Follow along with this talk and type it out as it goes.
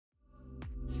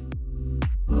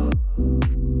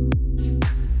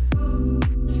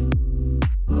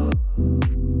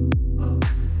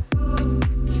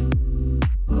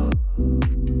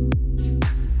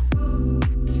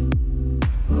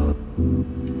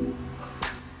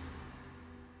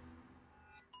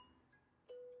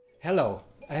Hello,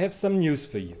 I have some news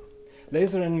for you.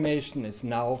 LaserAnimation is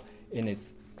now in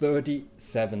its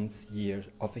 37th year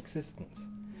of existence.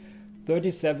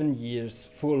 37 years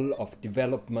full of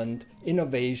development,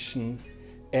 innovation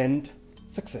and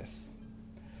success.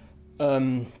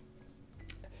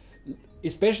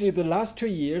 Especially the last 2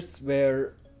 years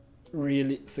were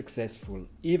really successful,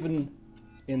 even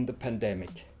in the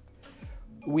pandemic.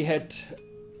 We had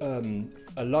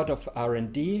a lot of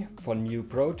R&D for new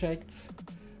projects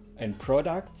and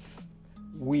products.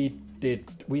 We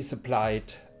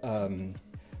supplied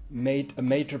made a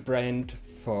major brand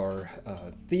for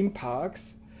theme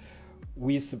parks.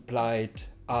 We supplied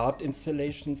art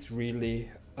installations, really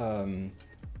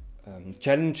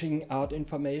challenging art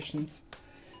installations,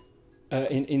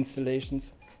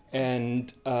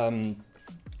 and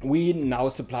we now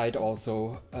supplied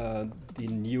also the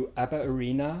new ABBA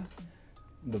Arena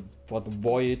for the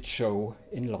Voyage show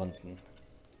in London.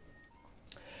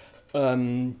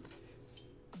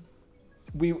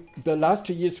 The last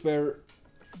 2 years were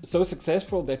so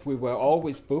successful that we were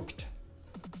always booked,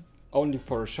 only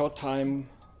for a short time,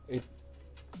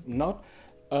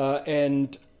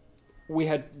 and we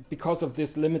had, because of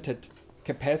this limited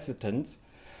capacitance,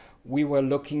 we were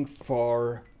looking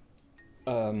for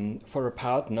a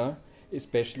partner,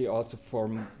 especially also for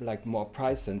more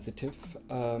price-sensitive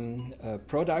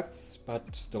products,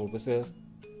 but still with a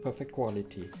perfect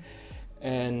quality.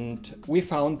 And we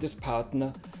found this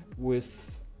partner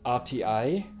with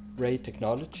RTI,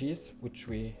 Raytechnologies,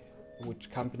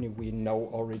 which company we know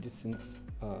already since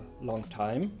a long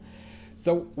time.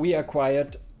 So we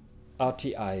acquired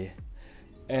RTI,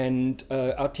 and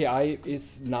RTI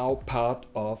is now part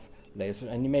of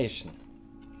LaserAnimation.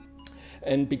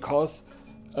 And because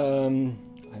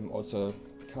I'm also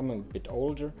becoming a bit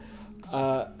older,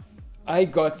 I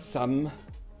got some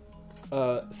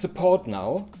support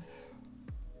now,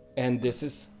 and this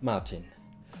is Martin.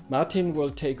 Martin will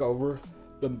take over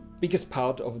the biggest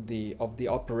part of the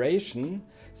operation,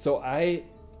 so I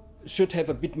should have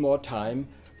a bit more time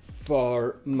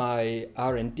for my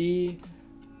R&D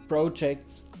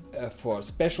projects, for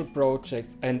special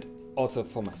projects, and also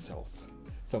for myself.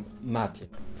 So Martin.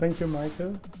 Thank you,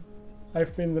 Michael.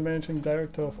 I've been the managing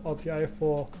director of RTI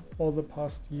for all the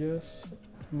past years.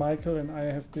 Michael and I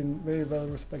have been very well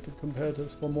respected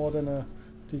competitors for more than a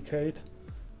decade.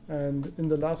 And in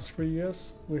the last 3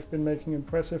 years, we've been making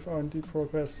impressive R&D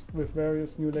progress with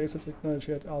various new laser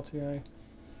technology at RTI.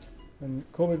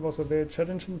 And COVID was a very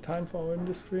challenging time for our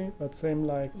industry, but same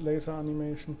like laser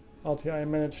animation, RTI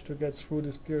managed to get through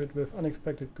this period with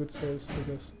unexpected good sales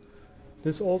figures.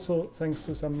 This also thanks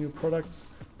to some new products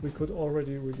we could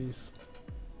already release.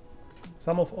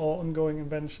 Some of our ongoing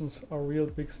inventions are real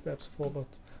big steps forward,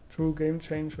 true game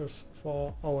changers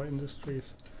for our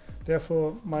industries.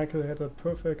 Therefore, Michael had a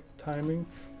perfect timing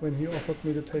when he offered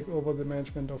me to take over the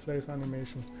management of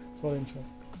LaserAnimation Sollinger.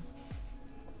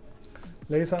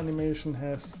 LaserAnimation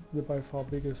has the by far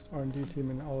biggest R&D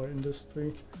team in our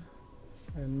industry,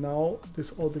 and now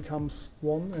this all becomes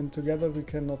one, and together we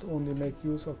can not only make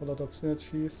use of a lot of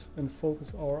synergies and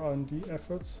focus our R&D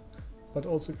efforts, but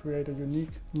also create a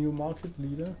unique new market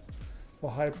leader for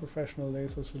high professional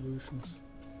laser solutions.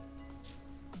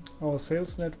 Our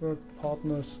sales network,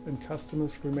 partners and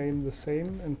customers remain the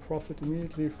same and profit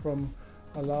immediately from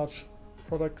a large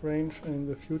product range and in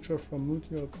the future from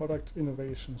multiple product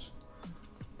innovations.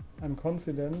 I'm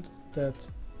confident that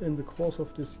in the course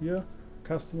of this year,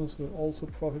 customers will also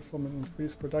profit from an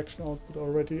increased production output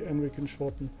already, and we can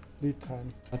shorten lead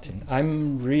time. Martin,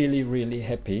 I'm really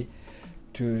happy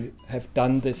to have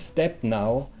done this step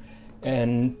now,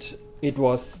 and it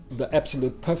was the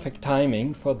absolute perfect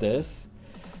timing for this.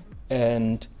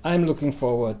 And I'm looking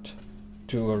forward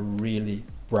to a really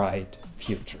bright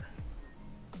future.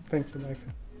 Thank you,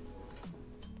 Michael.